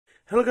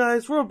Hello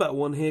guys,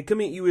 Robot1 here,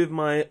 coming at you with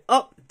my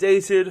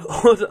updated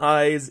Odd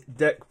Eyes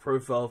deck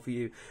profile for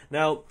you.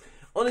 Now,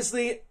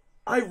 honestly,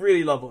 I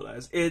really love Odd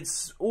Eyes.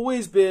 It's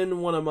always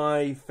been one of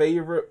my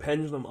favourite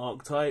Pendulum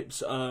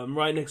archetypes,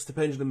 right next to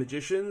Pendulum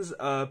Magicians,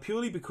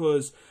 purely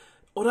because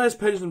Odd Eyes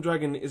Pendulum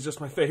Dragon is just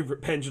my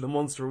favourite Pendulum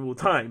monster of all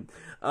time.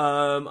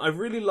 I've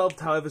really loved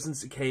how ever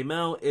since it came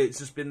out, it's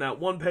just been that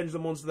one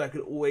Pendulum monster that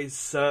could always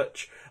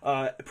search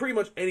pretty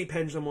much any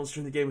Pendulum monster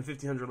in the game with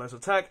 1500 less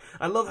attack.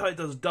 I love how it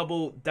does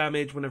double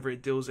damage whenever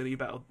it deals any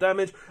battle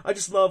damage. I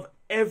just love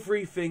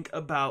everything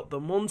about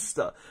the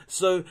monster.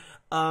 So,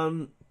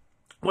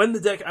 when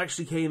the deck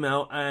actually came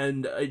out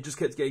and it just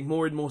kept getting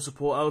more and more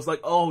support, I was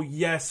like, oh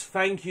yes,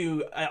 thank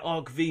you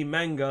Arc V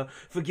manga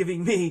for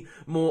giving me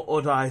more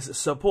Odd Eyes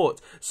support.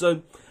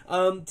 So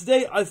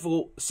today I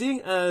thought,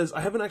 seeing as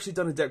I haven't actually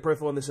done a deck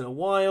profile on this in a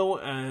while,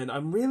 and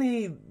I'm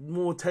really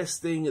more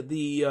testing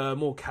the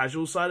more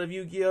casual side of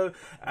Yu-Gi-Oh!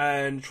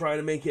 And trying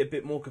to make it a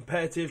bit more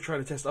competitive,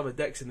 trying to test other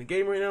decks in the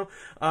game right now,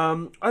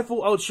 I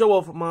thought I would show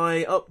off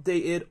my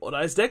updated Odd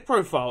Eyes deck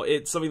profile.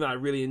 It's something that I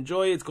really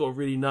enjoy. It's got a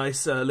really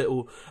nice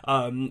little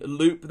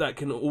loop that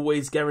can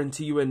always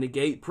guarantee you a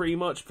negate pretty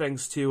much,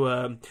 thanks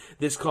to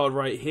this card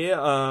right here,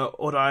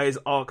 Odd Eyes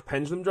Arc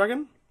Pendulum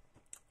Dragon.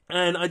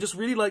 And I just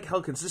really like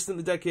how consistent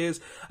the deck is,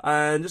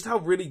 and just how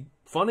really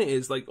fun it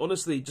is. Like,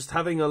 honestly, just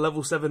having a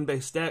level 7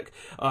 base deck,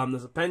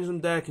 there's a pendulum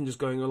deck, and just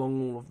going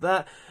along all of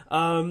that,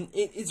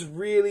 it's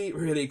really,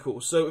 really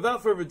cool. So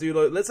without further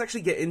ado, let's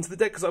actually get into the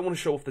deck, because I want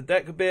to show off the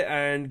deck a bit,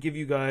 and give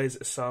you guys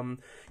some,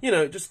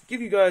 just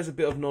give you guys a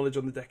bit of knowledge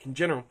on the deck in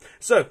general.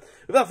 So,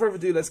 without further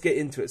ado, let's get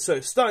into it.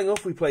 So, starting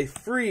off, we play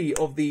 3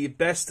 of the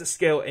best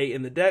scale 8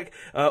 in the deck.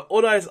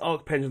 Odd Eyes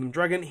Arc Pendulum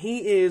Dragon.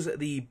 He is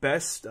the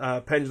best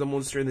pendulum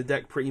monster in the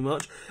deck, pretty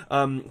much,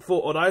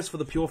 for Odd Eyes, for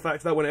the pure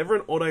fact that whenever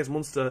an Odd Eyes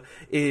monster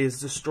is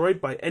destroyed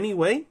by any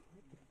way,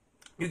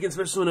 you can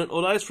special summon an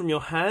Odd Eyes from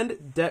your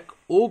hand, deck,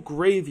 or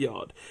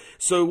graveyard.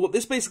 So what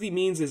this basically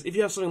means is, if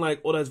you have something like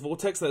Odd Eyes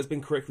Vortex that has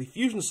been correctly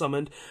fusion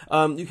summoned,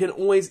 you can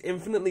always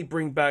infinitely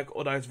bring back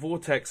Odd Eyes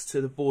Vortex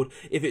to the board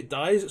if it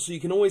dies. So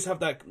you can always have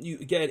that, you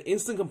get an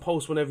instant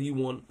compulse whenever you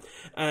want.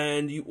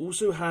 And you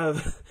also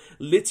have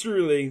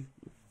literally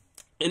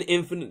an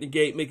infinite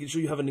negate, making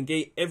sure you have a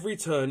negate every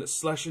turn,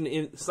 slash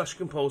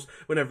compulse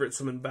whenever it's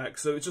summoned back.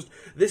 So it's just,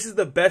 this is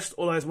the best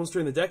Odd Eyes monster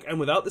in the deck, and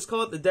without this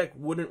card, the deck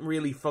wouldn't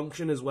really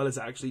function as well as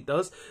it actually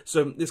does.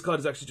 So this card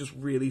is actually just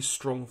really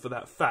strong for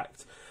that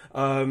fact.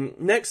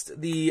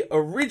 Next, the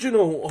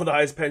original Odd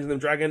Eyes Pendulum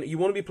Dragon. You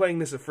want to be playing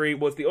this at 3.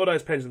 Well, it's the Odd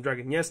Eyes Pendulum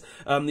Dragon, yes.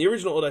 The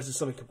original Odd Eyes is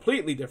something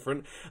completely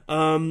different.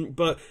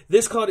 But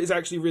this card is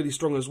actually really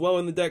strong as well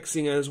in the deck,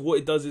 seeing as what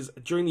it does is,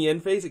 during the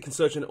end phase, it can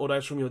search an Odd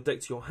Eyes from your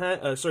deck to your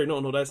hand. Sorry, not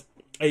an Odd Eyes.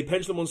 A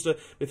Pendulum monster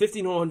with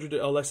 1500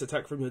 or less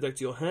attack from your deck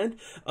to your hand.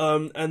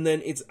 And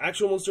then its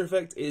actual monster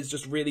effect is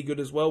just really good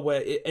as well,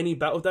 where any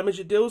battle damage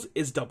it deals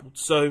is doubled.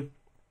 So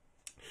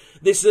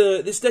this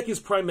deck is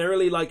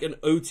primarily like an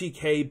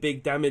OTK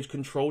big damage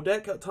control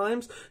deck at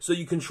times. So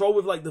you control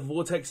with like the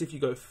Vortex if you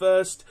go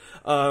first,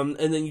 and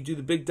then you do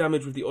the big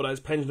damage with the Odd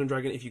Eyes Pendulum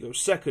Dragon if you go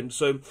second.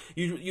 So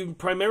you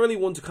primarily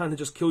want to kind of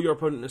just kill your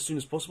opponent as soon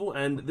as possible,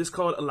 and this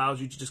card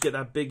allows you to just get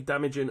that big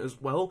damage in as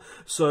well.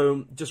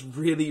 So just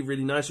really,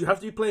 really nice. You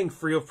have to be playing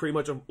 3 of pretty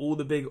much of all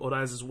the big Odd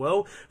Eyes as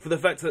well, for the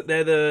fact that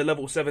they're the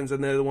level 7s,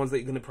 and they're the ones that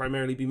you're going to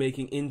primarily be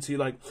making into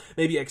like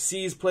maybe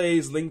Xyz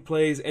plays, Link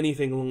plays,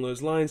 anything along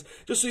those lines,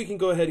 just so you can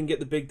go ahead and get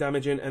the big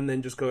damage in, and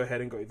then just go ahead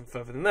and go even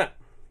further than that.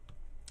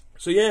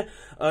 So yeah,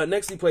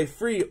 next we play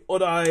 3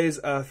 Odd Eyes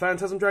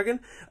Phantasm Dragon.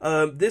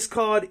 This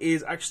card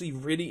is actually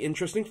really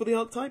interesting for the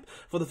archetype,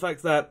 for the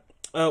fact that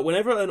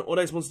whenever an Odd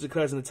Eyes monster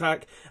declares an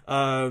attack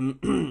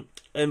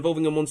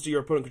involving a monster your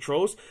opponent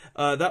controls,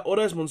 that Odd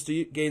Eyes monster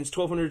gains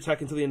 1200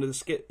 attack until the end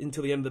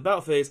of the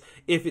battle phase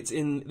if it's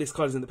in, this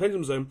card is in the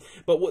Pendulum Zone.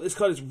 But what this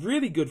card is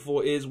really good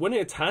for is when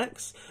it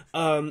attacks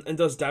and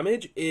does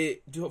damage,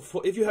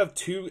 if you have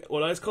 2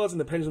 Odd Eyes cards in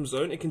the Pendulum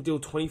Zone, it can deal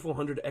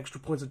 2400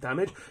 extra points of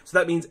damage. So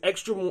that means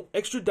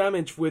extra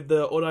damage with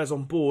the Odd Eyes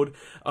on board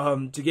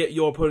to get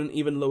your opponent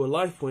even lower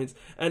life points,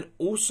 and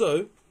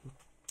also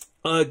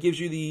gives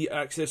you the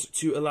access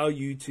to allow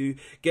you to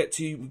get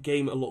to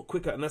game a lot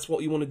quicker, and that's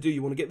what you want to do.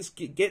 You want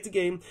to get to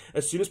game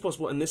as soon as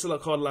possible, and this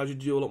card allows you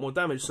to do a lot more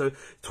damage. So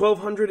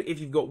 1200 if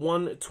you've got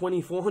 1,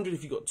 2400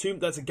 if you've got 2.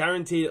 That's a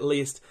guaranteed at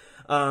least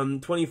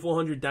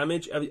 2400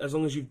 damage as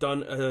long as you've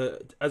done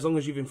as long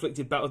as you've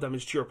inflicted battle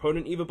damage to your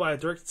opponent, either by a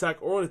direct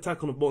attack or an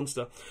attack on a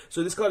monster.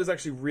 So this card is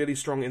actually really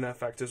strong in that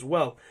fact as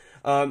well.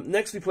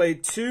 Next we play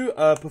 2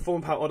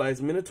 Perform Power Odd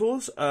Eyes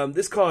Minotaurs.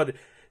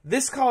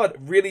 This card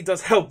really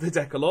does help the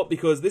deck a lot,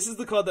 because this is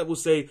the card that will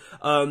say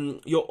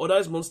your Odd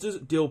Eyes monsters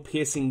deal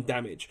piercing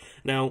damage.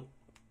 Now,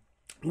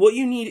 what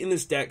you need in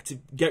this deck to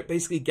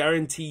basically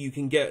guarantee you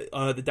can get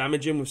the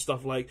damage in with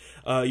stuff like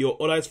your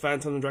Odd Eyes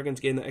Phantom Dragon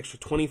to gain that extra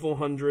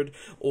 2400,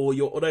 or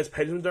your Odd Eyes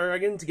Pendulum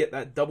Dragon to get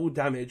that double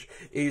damage,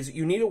 is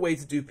you need a way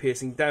to do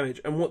piercing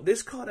damage. And what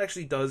this card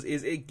actually does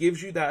is it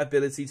gives you that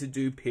ability to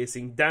do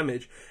piercing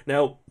damage.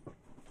 Now,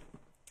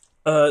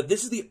 Now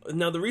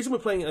the reason we're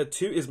playing a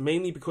 2 is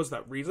mainly because of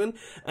that reason,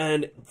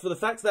 and for the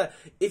fact that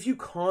if you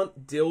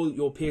can't deal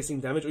your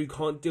piercing damage, or you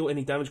can't deal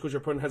any damage because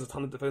your opponent has a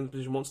ton of defensive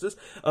position monsters,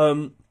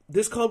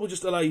 this card will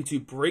just allow you to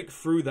break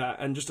through that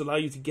and just allow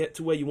you to get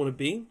to where you want to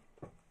be,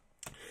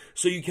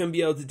 so you can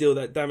be able to deal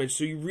that damage.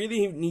 So you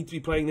really need to be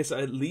playing this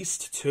at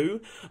least 2.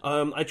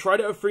 I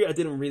tried it at 3. I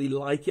didn't really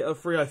like it at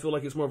 3. I feel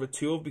like it's more of a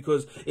 2 of,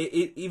 because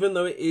even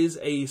though it is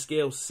a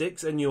scale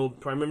 6 and you'll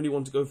primarily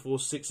want to go for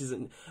 6s,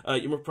 and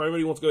you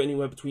primarily want to go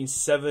anywhere between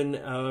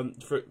 7,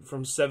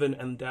 from 7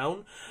 and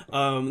down.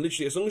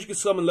 Literally, as long as you can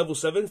summon level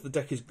 7s, the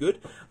deck is good.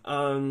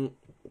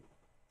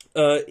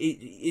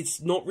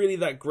 It's not really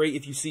that great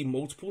if you see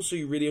multiple, so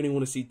you really only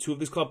want to see 2 of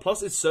this card.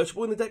 Plus, it's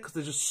searchable in the deck because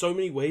there's just so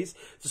many ways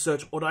to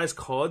search Odd Eyes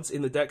cards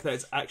in the deck that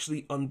it's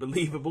actually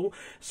unbelievable.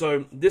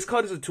 So this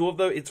card is a 2 of,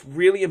 though. It's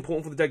really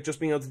important for the deck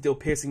just being able to deal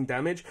piercing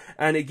damage,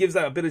 and it gives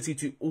that ability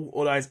to all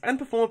Odd Eyes and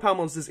Performer Power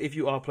monsters if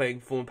you are playing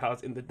Performer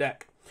Powers in the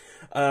deck.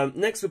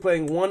 Next, we're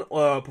playing 1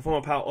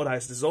 Performer Power Odd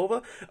Eyes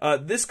Dissolver.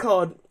 This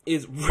card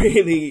is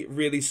really,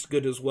 really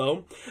good as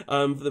well,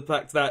 for the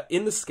fact that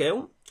in the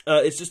scale,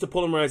 it's just a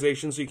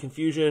polymerization, so you can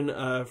fusion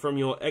from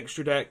your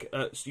extra deck,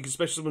 so you can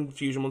special summon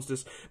fusion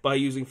monsters by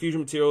using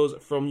fusion materials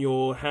from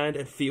your hand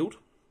and field.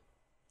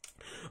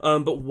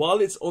 But while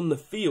it's on the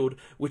field,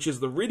 which is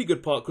the really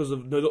good part, because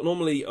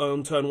normally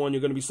on turn 1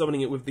 you're going to be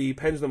summoning it with the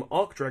Pendulum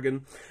Arc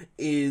Dragon,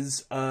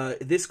 is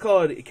this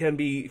card, it can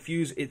be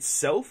fuse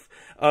itself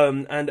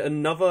and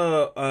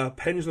another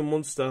Pendulum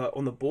monster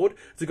on the board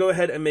to go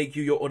ahead and make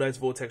you your Odd Eyes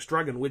Vortex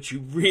Dragon, which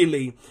you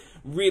really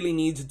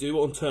need to do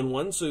on turn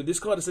 1. So this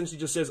card essentially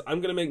just says,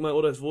 I'm going to make my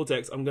Odd Eyes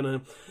Vortex, I'm going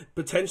to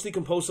potentially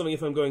compose something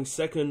if I'm going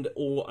second,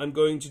 or I'm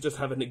going to just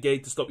have a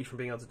negate to stop you from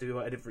being able to do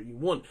whatever you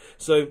want.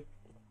 So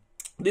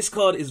this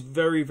card is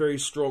very, very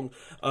strong,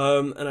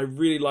 and I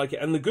really like it.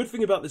 And the good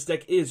thing about this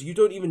deck is you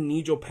don't even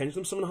need your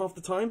Pendulum Summon half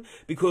the time,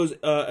 because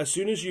as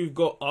soon as you've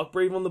got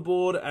Arcbrave on the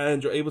board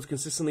and you're able to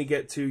consistently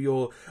get to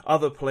your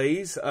other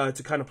plays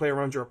to kind of play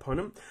around your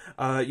opponent,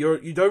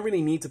 you don't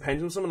really need to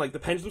Pendulum Summon. Like, the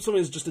Pendulum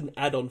Summon is just an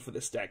add-on for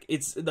this deck.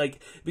 It's like,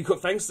 because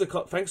thanks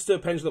to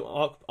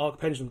Pendulum Arc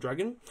Pendulum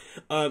Dragon,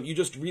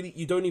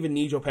 you don't even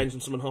need your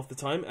Pendulum Summon half the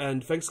time.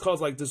 And thanks to cards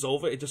like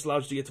Dissolver, it just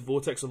allows you to get to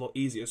Vortex a lot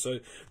easier. So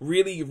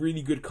really,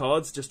 really good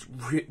cards.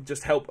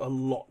 Just help a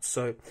lot.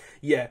 So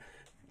yeah,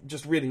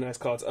 just really nice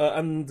cards.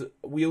 And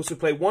we also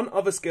play 1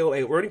 other scale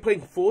 8. We're only playing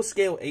 4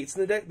 scale 8s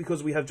in the deck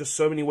because we have just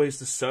so many ways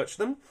to search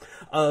them.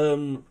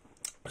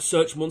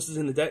 Search monsters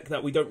in the deck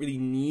that we don't really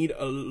need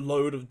a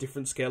load of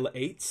different scale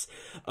 8s.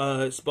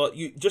 But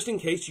just in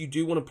case you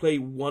do want to play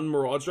 1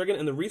 Mirage Dragon,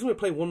 and the reason we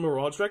play 1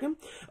 Mirage Dragon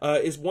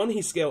is 1,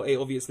 he's scale 8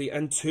 obviously,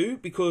 and 2,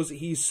 because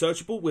he's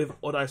searchable with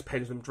Odd Eyes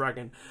Pendulum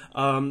Dragon.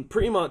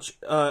 Pretty much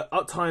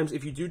at times,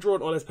 if you do draw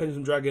an Odd Eyes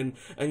Pendulum Dragon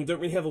and you don't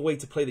really have a way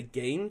to play the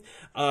game,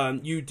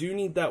 you do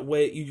need that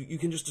way. You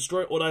can just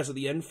destroy Odd Eyes at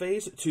the end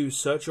phase to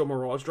search your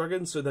Mirage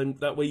Dragon, so then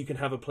that way you can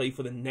have a play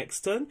for the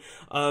next turn.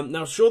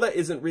 Now sure, that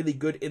isn't really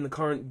good in the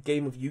current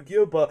game of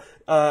Yu-Gi-Oh, but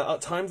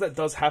at times that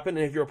does happen,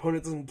 and if your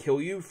opponent doesn't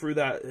kill you through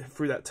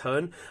that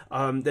turn,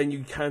 then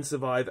you can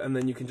survive, and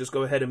then you can just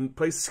go ahead and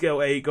place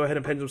scale 8, go ahead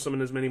and Pendulum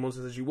Summon as many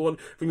monsters as you want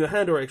from your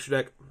hand or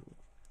extra deck.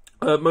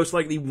 Most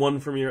likely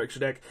 1 from your extra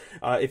deck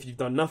if you've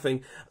done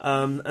nothing,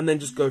 and then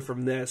just go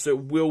from there. So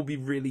it will be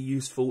really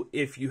useful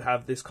if you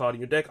have this card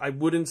in your deck. I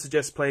wouldn't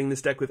suggest playing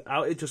this deck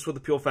without it, just for the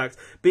pure fact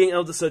being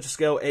able to search a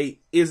scale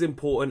 8 is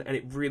important, and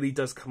it really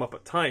does come up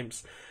at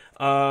times.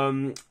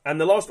 And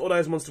the last Odd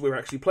Eyes monster we're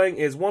actually playing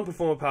is 1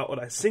 Performer Power Odd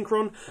Eyes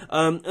Synchron.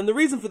 And the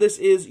reason for this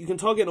is you can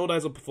target an Odd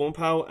Eyes or Performer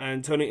Power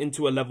and turn it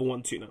into a level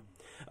 1 tuner.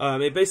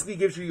 It basically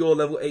gives you your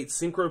level 8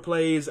 synchro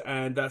plays,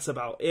 and that's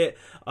about it.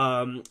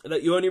 That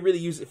you only really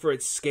use it for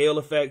its scale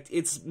effect.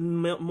 Its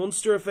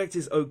monster effect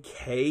is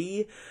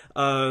okay,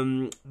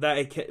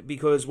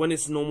 because when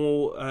it's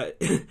normal,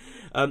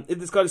 if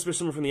this card is special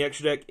summon from the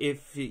extra deck,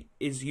 if it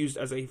is used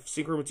as a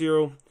synchro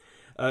material,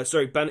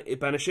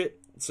 banish it.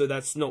 So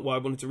that's not what I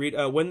wanted to read.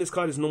 When this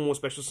card is normal or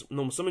special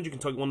normal summoned, you can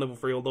target 1 level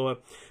 3 or lower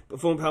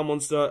Performer Power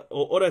monster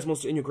or Odd Eyes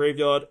monster in your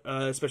graveyard.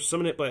 Special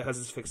summon it, but it has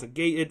its effects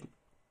negated.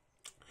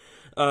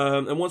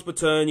 And once per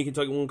turn, you can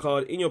target 1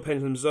 card in your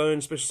Pendulum Zone,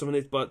 special summon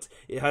it, but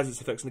it has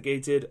its effects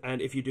negated,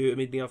 and if you do,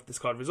 immediately after this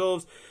card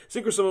resolves,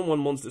 synchro summon 1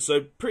 monster.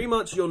 So pretty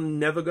much you're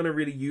never going to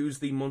really use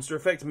the monster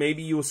effect.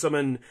 Maybe you'll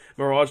summon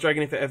Mirage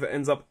Dragon if it ever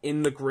ends up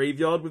in the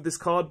graveyard with this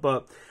card,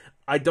 but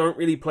I don't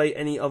really play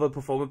any other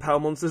Performer Power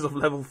monsters of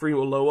level 3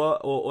 or lower,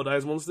 or Odd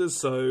Eyes monsters,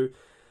 so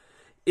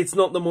it's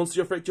not the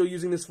monster effect you're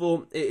using this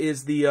for. It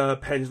is the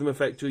Pendulum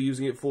effect you're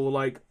using it for.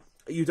 Like,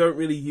 you don't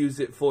really use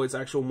it for its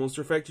actual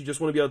monster effect. You just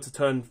want to be able to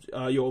turn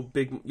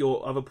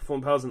your other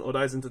Performer Powers and Odd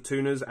Eyes into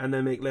tuners, and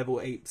then make level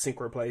 8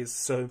 synchro plays.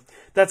 So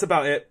that's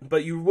about it.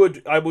 But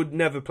I would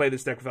never play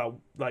this deck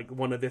without like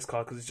 1 of this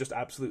card, because it's just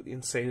absolutely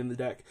insane in the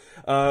deck.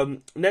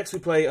 Next we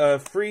play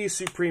 3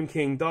 Supreme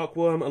King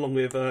Darkworm along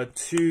with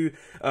 2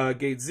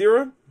 Gate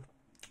 0.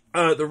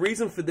 The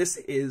reason for this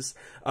is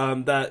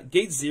that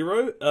Gate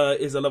 0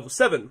 is a level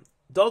 7.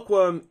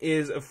 Darkworm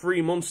is a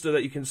free monster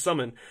that you can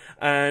summon,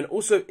 and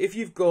also if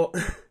you've got,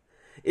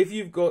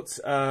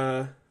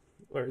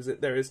 where is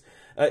it? There it is.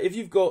 If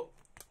you've got,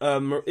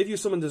 if you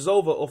summon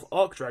Dissolver off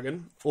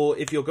Archdragon, or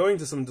if you're going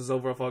to summon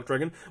Dissolver off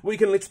Archdragon, what you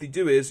can literally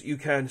do is you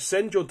can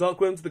send your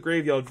Darkworm to the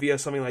graveyard via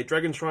something like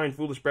Dragon Shrine,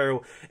 Foolish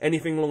Burial,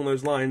 anything along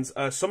those lines,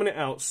 summon it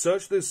out,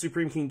 search the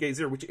Supreme King Gate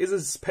 0, which is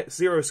a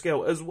 0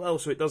 scale as well,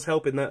 so it does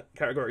help in that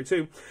category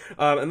too,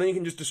 and then you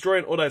can just destroy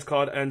an Odd Eyes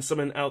card and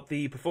summon out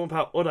the Perform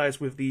Power Odd Eyes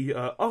with the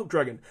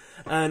Archdragon.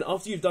 And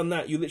after you've done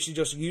that, you literally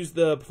just use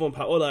the Perform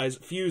Power Odd Eyes,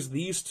 fuse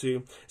these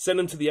two, send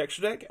them to the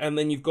extra deck, and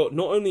then you've got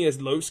not only as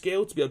low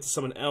scale to be able to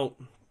summon out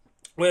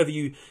wherever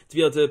you to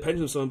be able to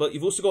pendulum summon, but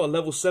you've also got a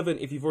level 7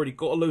 if you've already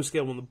got a low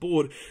scale on the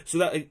board, so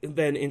that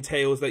then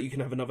entails that you can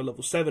have another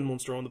level 7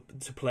 monster on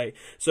to play.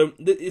 So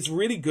it's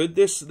really good,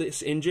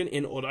 this engine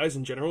in Odd Eyes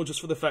in general,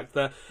 just for the fact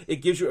that it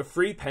gives you a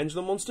free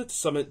pendulum monster to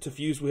summon to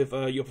fuse with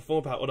your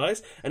Perform Power Odd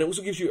Eyes, and it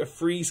also gives you a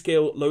free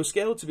scale low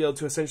scale to be able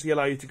to essentially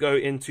allow you to go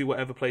into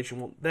whatever place you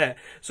want there.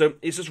 So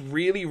it's just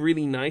really,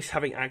 really nice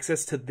having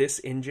access to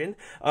this engine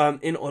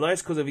in Odd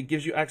Eyes, because it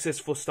gives you access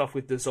for stuff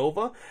with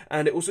Dissolver,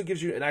 and it also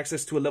gives you an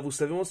access to a level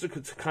 7 monster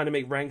to kind of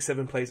make rank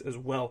 7 plays as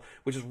well,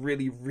 which is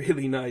really,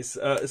 really nice,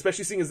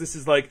 especially seeing as this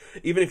is like,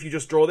 even if you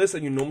just draw this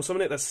and you normal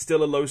summon it, that's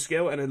still a low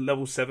scale and a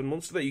level 7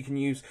 monster that you can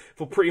use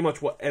for pretty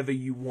much whatever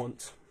you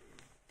want.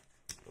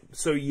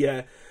 So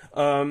yeah,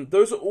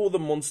 those are all the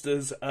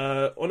monsters.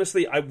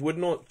 Honestly, I would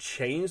not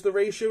change the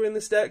ratio in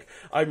this deck.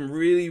 I'm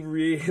really,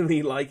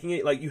 really liking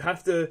it. Like, you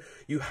have to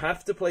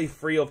play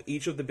 3 of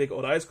each of the big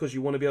Odd Eyes because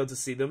you want to be able to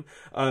see them.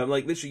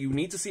 Like, literally, you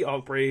need to see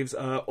Arc Braves,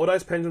 Odd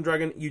Eyes Pendulum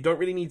Dragon. You don't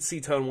really need to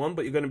see turn 1,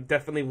 but you're going to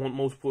definitely want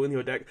multiple in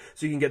your deck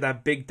so you can get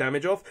that big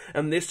damage off.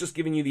 And this just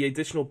giving you the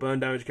additional burn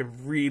damage can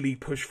really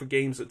push for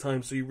games at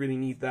times, so you really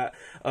need that.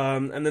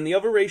 And then the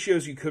other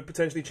ratios you could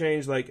potentially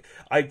change. Like,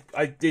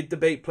 I did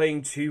debate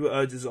playing 2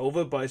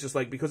 Dissolver, but it's just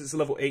like, because it's a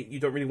level 8, you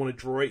don't really want to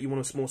draw it. You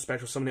want a small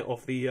special summon it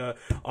off the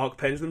Arc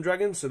Pendulum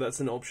Dragon, so that's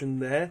an option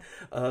there.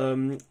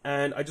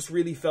 And I just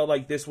really felt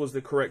like this was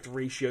the correct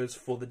ratios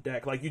for the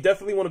deck. Like, you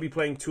definitely want to be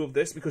playing 2 of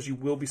this because you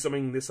will be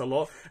summoning this a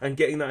lot, and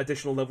getting that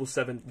additional level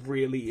 7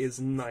 really is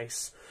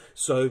nice.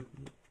 So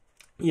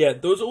yeah,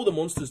 those are all the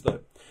monsters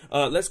though.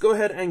 Let's go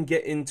ahead and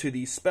get into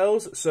the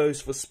spells. So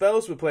for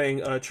spells, we're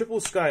playing Triple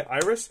Sky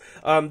Iris.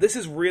 This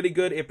is really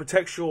good. It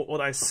protects your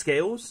Odd Eyes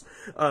scales,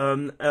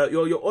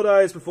 your Odd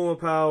Eyes, Performer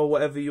Power,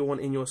 whatever you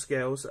want in your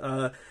scales.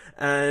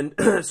 And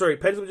sorry,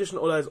 Pendulum Magician,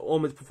 Odd Eyes,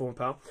 Almond, Performer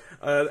Power.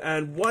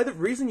 And why the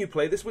reason you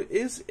play this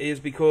is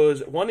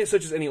because, one, it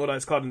searches any Odd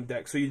Eyes card in the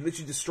deck. So you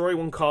literally destroy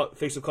one card,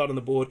 face-up card on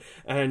the board,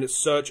 and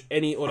search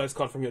any Odd Eyes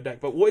card from your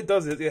deck. But what it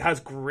does is it has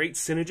great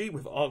synergy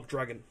with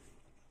Archdragon,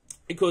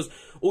 because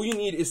all you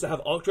need is to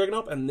have Archdragon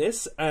up and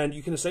this, and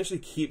you can essentially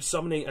keep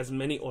summoning as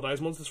many Odd Eyes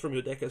monsters from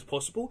your deck as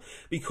possible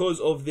because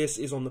of this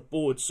is on the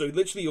board. So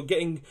literally you're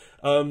getting,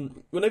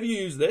 whenever you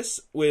use this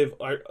with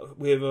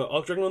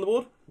Archdragon on the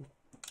board,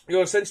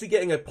 you're essentially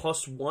getting a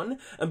 +1,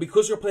 and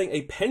because you're playing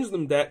a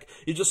Pendulum deck,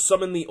 you just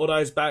summon the Odd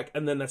Eyes back,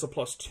 and then that's a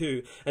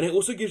 +2. And it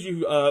also gives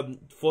you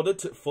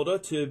fodder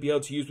to be able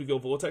to use with your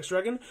Vortex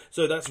Dragon,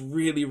 so that's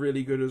really,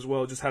 really good as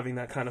well, just having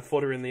that kind of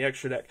fodder in the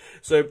extra deck.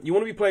 So you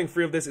want to be playing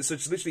 3 of this.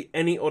 It's literally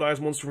any Odd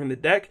Eyes monster in the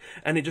deck,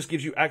 and it just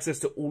gives you access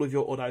to all of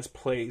your Odd Eyes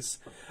plays.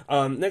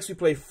 Next we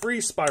play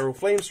Free Spiral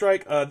Flame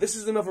Strike. This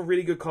is another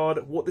really good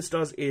card. What this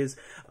does is,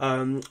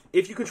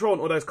 if you control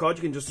an Odd Eyes card,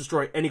 you can just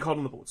destroy any card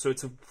on the board. So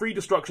it's a free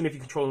destruction if you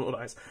control an Odd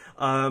Eyes.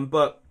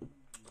 But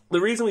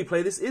the reason we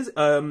play this is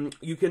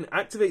you can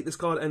activate this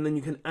card and then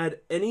you can add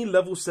any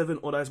level 7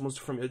 Odd Eyes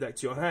monster from your deck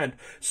to your hand.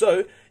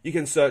 So you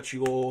can search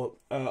your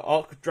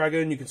Arc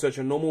Dragon, you can search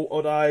your normal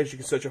Odd Eyes, you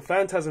can search your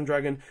Phantasm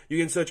Dragon, you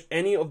can search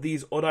any of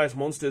these Odd Eyes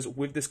monsters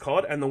with this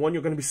card, and the one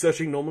you're going to be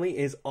searching normally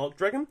is Arc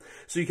Dragon.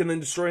 So you can then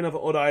destroy another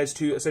Odd Eyes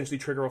to essentially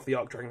trigger off the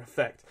Arc Dragon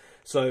effect.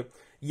 So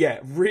yeah,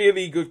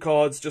 really good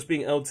cards, just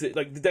being able to,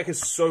 like, the deck has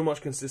so much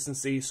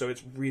consistency, so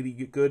it's really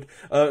good.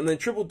 And then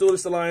Triple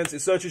Duelist Alliance, it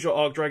searches your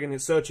Arc Dragon,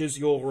 it searches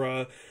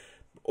your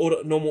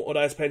normal Odd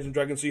Eyes Pendulum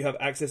Dragon, so you have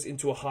access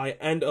into a high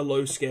and a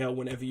low scale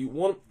whenever you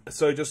want.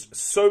 So just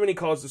so many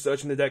cards to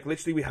search in the deck.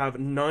 Literally, we have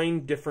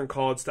 9 different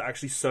cards to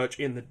actually search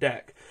in the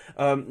deck.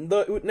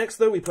 Next,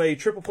 though, we play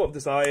Triple Pot of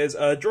Desires.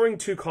 Drawing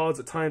 2 cards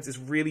at times is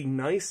really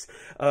nice,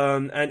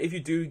 and if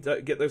you do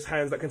get those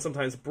hands that can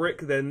sometimes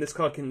brick, then this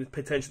card can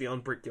potentially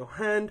unbrick your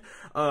hand.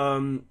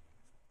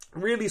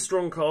 Really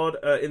strong card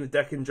in the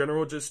deck in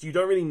general. Just, you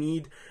don't really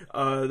need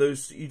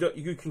those.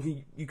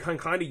 You can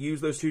kind of use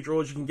those 2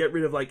 draws. You can get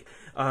rid of like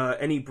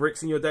any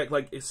bricks in your deck.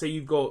 Like, say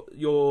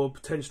you're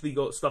potentially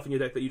got stuff in your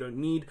deck that you don't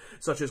need,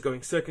 such as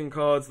going second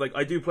cards. Like,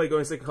 I do play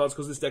going second cards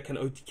because this deck can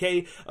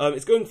OTK.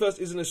 Its going first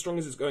isn't as strong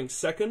as its going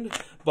second,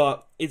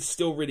 but it's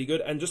still really good.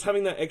 And just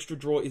having that extra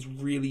draw is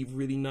really,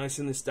 really nice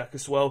in this deck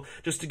as well,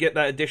 just to get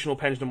that additional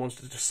Pendulum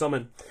monster to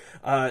summon.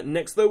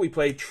 Next, though, we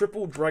play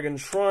Triple Dragon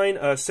Shrine.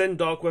 Send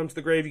Darkworm to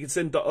the grave. You you can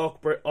send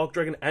Arc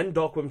Dragon and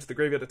Dark Worm to the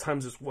graveyard at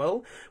times as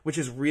well, which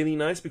is really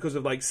nice because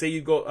of, like, say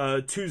you've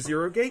got 2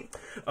 Zero Gate,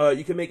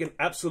 you can make an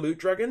Absolute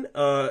Dragon,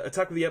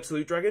 attack with the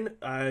Absolute Dragon,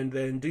 and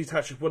then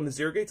detach one of the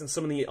Zero Gates and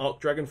summon the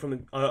Arc Dragon from the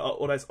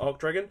Odd-Eyes Arc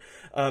Dragon,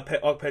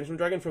 Arc Pendulum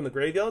Dragon from the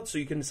graveyard. So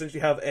you can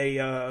essentially have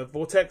a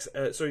Vortex.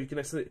 So you can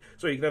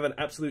have an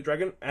Absolute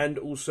Dragon and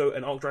also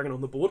an Arc Dragon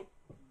on the board.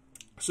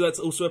 So that's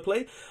also a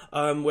play,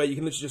 where you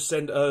can literally just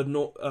send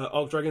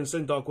Arc Dragon,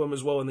 send Dark Worm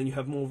as well, and then you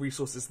have more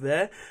resources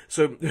there.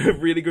 So,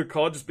 really good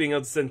card, just being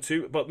able to send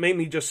 2, but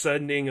mainly just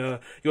sending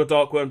your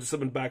Dark Worm to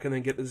summon back and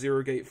then get the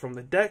Zero Gate from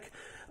the deck.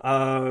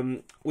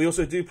 We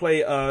also do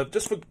play,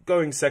 just for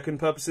going second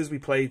purposes, we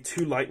play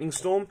 2 Lightning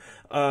Storm.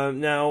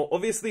 Now,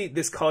 obviously,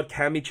 this card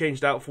can be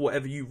changed out for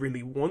whatever you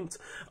really want.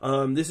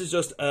 This is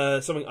just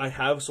something I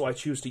have, so I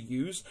choose to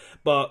use.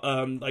 But,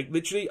 like,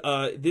 literally,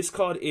 this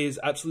card is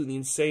absolutely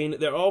insane.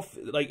 There are,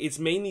 like, it's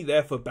mainly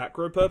there for back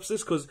row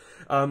purposes, because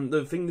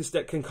the thing this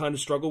deck can kind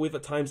of struggle with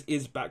at times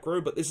is back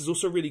row, but this is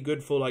also really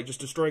good for, like, just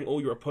destroying all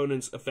your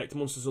opponent's effect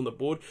monsters on the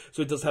board,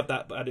 so it does have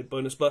that added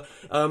bonus. But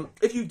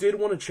if you did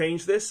want to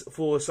change this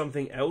for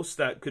something else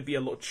that could be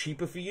a lot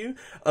cheaper for you,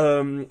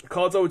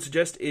 cards I would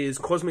suggest is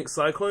Cosmic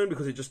Cyclone,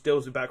 because it just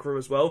deals with back row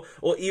as well,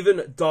 or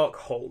even Dark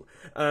Hole.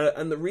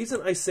 And the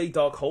reason I say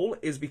Dark Hole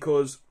is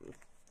because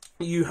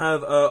you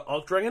have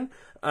Arc Dragon,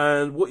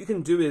 and what you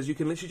can do is you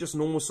can literally just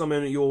normal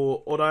summon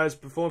your Odd-Eyes,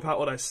 Perform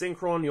Power Odd-Eyes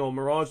Synchron, your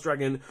Mirage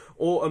Dragon,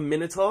 or a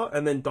Minotaur,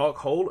 and then Dark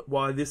Hole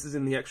while this is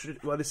in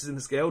the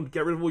scale.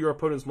 Get rid of all your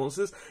opponent's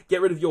monsters, get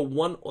rid of your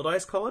 1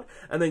 Odd-Eyes card,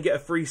 and then get a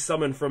free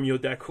summon from your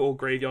deck or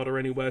graveyard or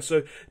anywhere.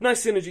 So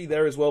nice synergy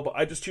there as well, but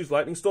I just choose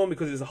Lightning Storm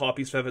because it's a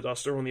Harpy's Feather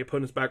Duster on the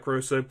opponent's back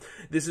row, so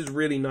this is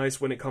really nice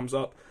when it comes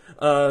up.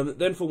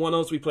 Then for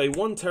 1-Ls we play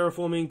 1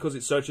 Terraforming because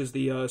it searches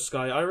the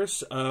Sky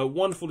Iris,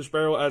 1 Foolish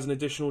Burial as an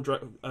additional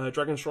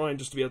Dragon Shrine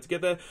just to be able to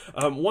get there,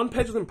 1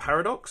 Pendulum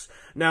Paradox.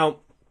 Now,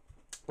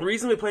 the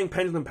reason we're playing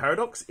Pendulum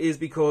Paradox is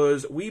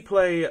because we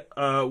play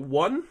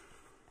 1,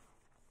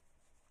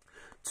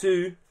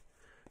 2,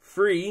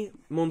 3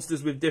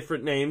 monsters with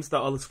different names that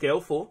are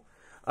scale 4.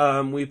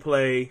 We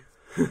play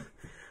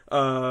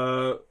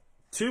 2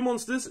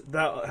 monsters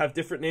that have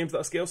different names that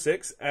are scale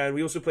 6, and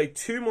we also play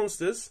 2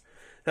 monsters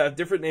that have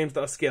different names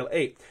that are scale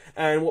 8.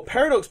 And what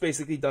Paradox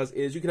basically does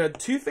is you can add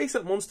 2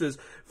 face-up monsters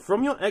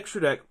from your extra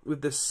deck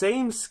with the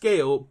same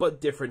scale but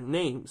different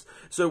names.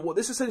 So what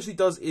this essentially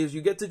does is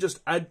you get to just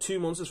add 2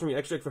 monsters from your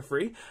extra deck for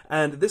free,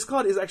 and this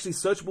card is actually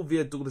searchable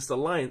via Duelist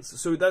Alliance.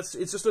 So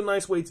it's just a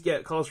nice way to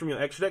get cards from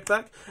your extra deck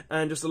back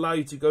and just allow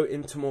you to go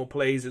into more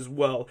plays as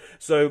well.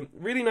 So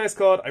really nice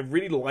card. I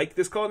really like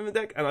this card in the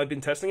deck, and I've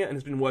been testing it and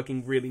it's been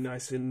working really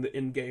nice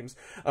in games.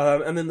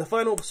 And then the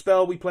final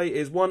spell we play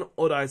is 1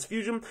 Odd-Eyes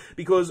Fusion,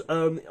 because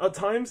at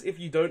times, if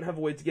you don't have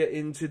a way to get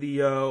into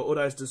the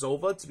Odd-Eyes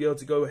Dissolver to be able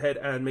to go ahead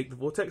and make the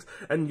Vortex,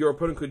 and your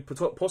opponent could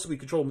possibly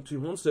control 2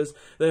 monsters,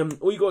 then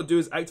all you got to do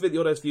is activate the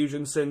Odd-Eyes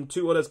Fusion, send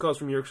 2 Odd-Eyes cards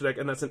from your extra deck,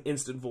 and that's an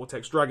instant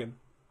Vortex Dragon.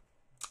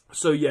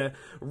 So yeah,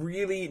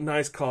 really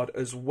nice card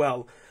as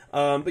well.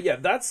 But yeah,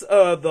 that's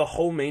the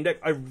whole main deck.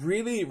 I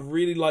really,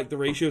 really like the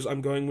ratios I'm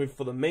going with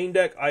for the main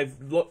deck.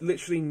 I've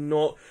literally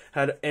not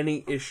had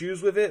any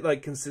issues with it,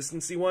 like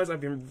consistency-wise.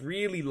 I've been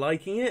really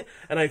liking it,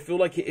 and I feel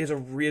like it is a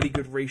really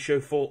good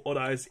ratio for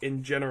Odd-Eyes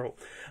in general.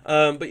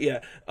 But yeah,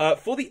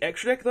 for the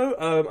extra deck though,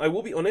 I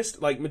will be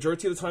honest, like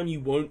majority of the time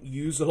you won't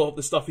use a lot of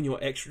the stuff in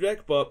your extra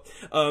deck, but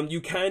you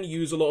can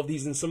use a lot of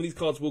these, and some of these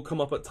cards will come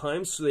up at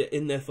times, so they're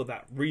in there for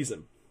that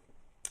reason.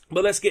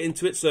 But let's get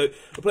into it. So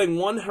we're playing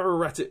 1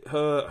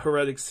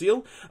 Heretic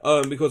Seal,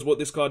 because what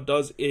this card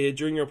does is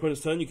during your opponent's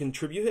turn you can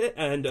tribute it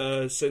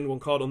and send 1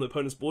 card on the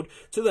opponent's board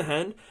to the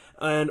hand.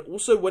 And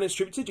also when it's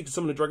tributed you can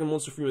summon a dragon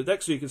monster from your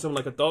deck, so you can summon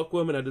like a Dark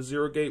Worm and add a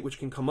Zero Gate which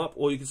can come up,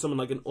 or you can summon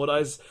like an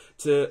Odd-Eyes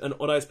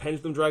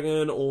Pendulum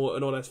Dragon or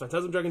an Odd-Eyes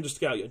Phantasm Dragon just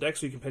to get out your deck,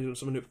 so you can pendulum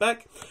summon it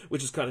back,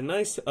 which is kind of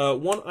nice.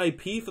 1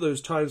 IP for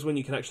those times when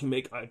you can actually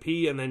make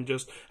IP and then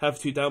just have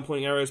 2 down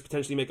pointing arrows,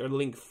 potentially make a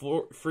link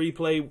free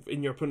play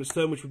in your opponent's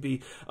turn, which would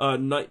be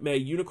Nightmare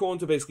Unicorn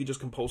to basically just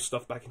compose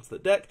stuff back into the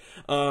deck.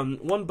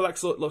 1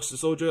 Black Luster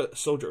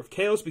Soldier of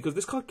Chaos, because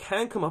this card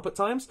can come up at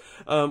times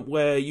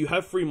where you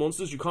have 3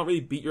 monsters, you can't really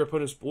beat your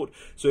opponent's board,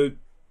 so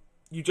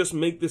you just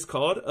make this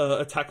card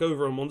attack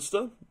over a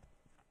monster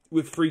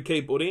with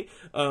 3k body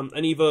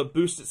and either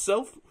boost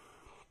itself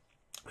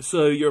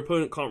so your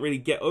opponent can't really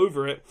get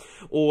over it,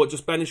 or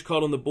just banish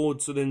card on the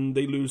board so then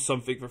they lose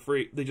something for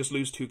free. They just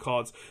lose 2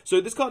 cards. So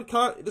this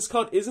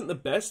card isn't the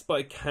best, but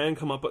it can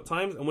come up at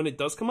times, and when it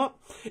does come up,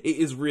 it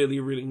is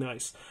really, really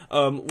nice.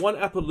 1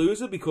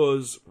 Appaloosa,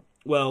 because,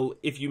 well,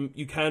 if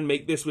you can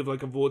make this with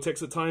like a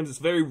Vortex at times. It's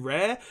very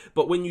rare,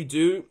 but when you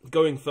do,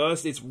 going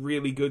first, it's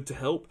really good to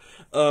help.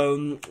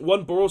 1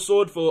 Boral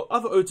Sword for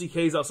other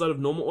OTKs outside of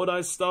normal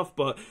Odd-Eyes stuff,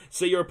 but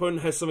say your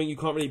opponent has something you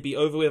can't really beat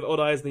over with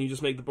Odd-Eyes, then you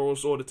just make the Boral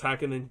Sword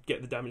attack and then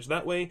get the damage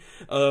that way.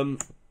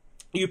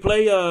 You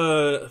play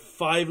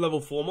 5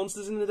 level 4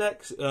 monsters in the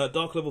deck,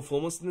 Dark level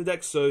 4 monsters in the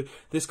deck, so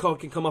this card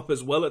can come up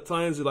as well at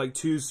times with like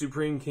 2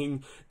 Supreme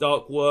King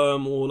Dark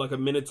Worm or like a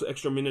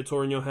extra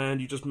Minotaur in your hand.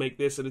 You just make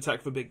this and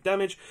attack for big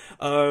damage.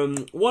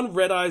 1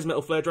 Red Eyes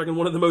Metal Flare Dragon,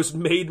 one of the most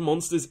made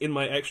monsters in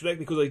my extra deck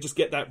because I just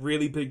get that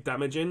really big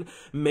damage in.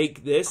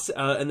 Make this,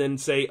 and then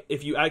say,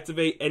 if you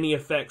activate any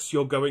effects,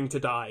 you're going to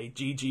die.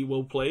 GG,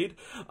 well played.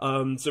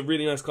 So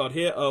really nice card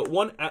here.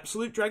 1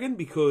 Absolute Dragon,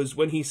 because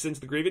when he sends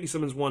the graveyard, he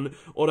summons 1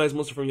 Odd-Eyes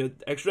monster from your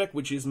extra deck,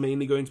 which is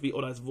mainly going to be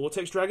Odd-Eyes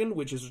Vortex Dragon,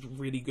 which is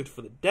really good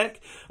for the deck.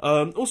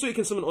 Also, you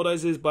can summon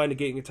Odd-Eyes by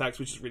negating attacks,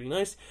 which is really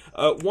nice.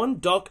 1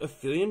 Dark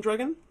Aphelion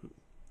Dragon,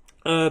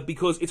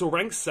 because it's a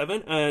rank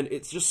 7 and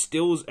it just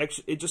steals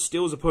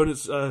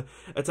opponents'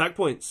 attack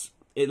points.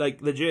 It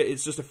like legit,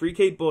 it's just a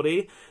 3k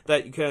body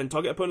that you can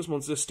target opponent's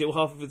monster, steal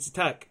half of its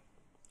attack.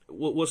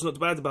 What's not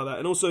bad about that?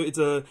 And also, it's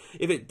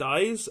if it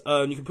dies,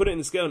 you can put it in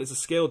the scale, and it's a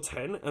scale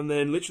 10, and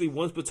then literally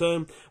once per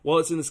turn, while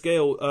it's in the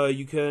scale,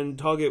 you can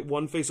target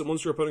 1 face-up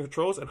monster your opponent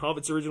controls and halve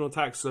its original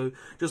attack. So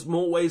just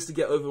more ways to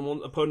get over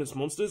opponent's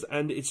monsters,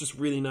 and it's just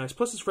really nice.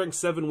 Plus, it's rank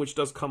 7, which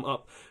does come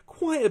up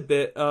quite a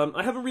bit.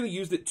 I haven't really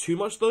used it too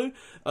much though,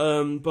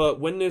 but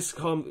when this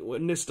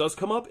does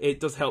come up, it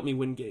does help me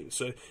win games.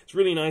 So it's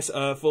really nice.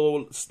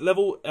 For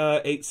level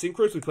 8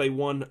 synchros, we play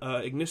 1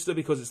 Ignister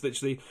because it's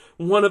literally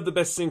one of the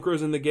best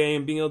synchros in the game.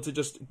 Being able to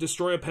just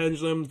destroy a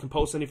pendulum,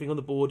 compulse anything on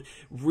the board,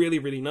 really,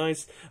 really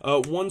nice.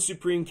 1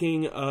 Supreme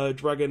King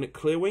Dragon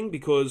Clearwing,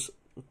 because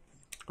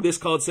this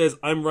card says,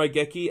 I'm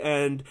Raigeki,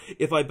 and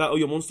if I battle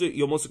your monster's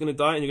going to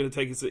die, and you're going to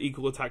take its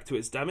equal attack to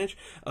its damage.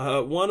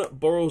 1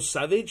 Boros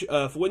Savage,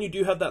 for when you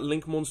do have that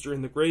Link monster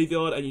in the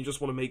graveyard, and you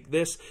just want to make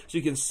this, so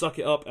you can suck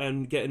it up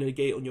and get a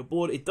negate on your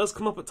board. It does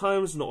come up at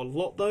times, not a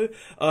lot though.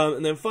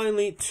 And then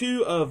finally,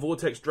 2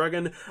 Vortex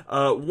Dragon,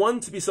 1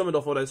 to be summoned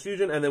off Odd-Eyes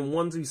Fusion, and then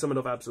 1 to be summoned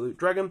off Absolute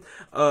Dragon.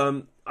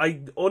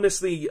 I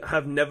honestly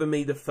have never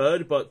made a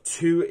third, but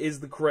 2 is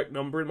the correct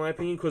number in my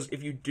opinion, because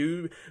if you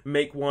do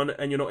make 1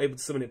 and you're not able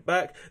to summon it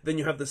back, then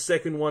you have the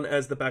second one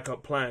as the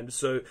backup planned.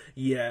 So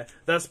yeah,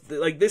 that's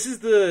like this is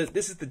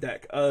the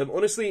deck.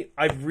 Honestly,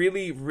 I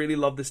really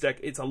love this deck.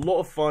 It's a lot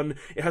of fun.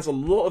 It has a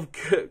lot of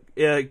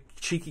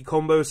cheeky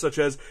combos, such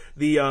as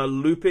the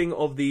looping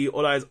of the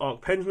Odd-Eyes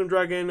Arc Pendulum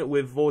Dragon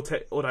with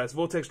Odd-Eyes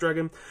Vortex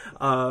Dragon,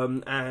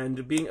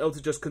 and being able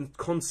to just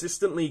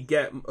consistently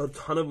get a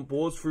ton of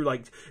boards through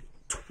like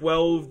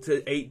 12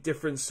 to 8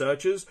 different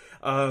searches.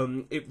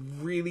 It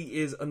really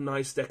is a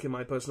nice deck in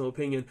my personal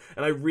opinion,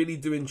 and I really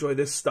do enjoy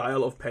this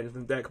style of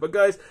Pendulum deck. But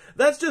guys,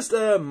 that's just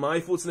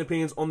my thoughts and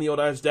opinions on the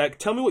Odd-Eyes deck.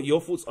 Tell me what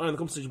your thoughts are in the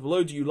comment section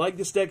below. Do you like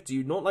this deck? Do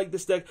you not like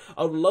this deck?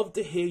 I would love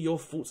to hear your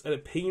thoughts and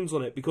opinions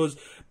on it, because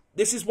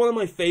this is one of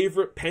my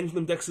favorite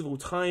Pendulum decks of all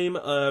time.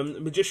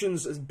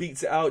 Magicians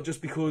beats it out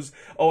just because,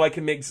 oh, I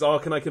can make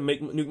Zark and I can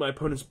nuke my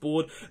opponent's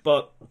board,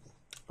 but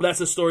that's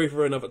a story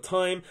for another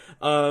time.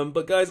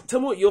 But guys,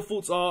 tell me what your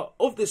thoughts are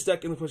of this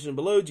deck in the question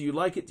below. Do you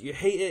like it? Do you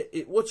hate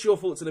it? What's your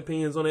thoughts and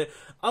opinions on it?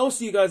 I'll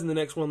see you guys in the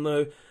next one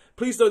though.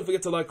 Please don't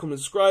forget to like, comment,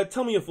 and subscribe.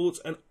 Tell me your thoughts,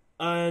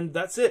 and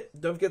that's it.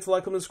 Don't forget to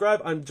like, comment, and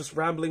subscribe. I'm just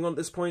rambling on at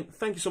this point.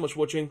 Thank you so much for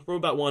watching.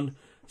 Robot1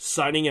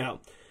 signing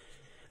out.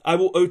 I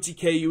will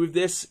OTK you with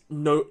this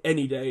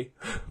any day.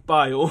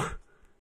 Bye all.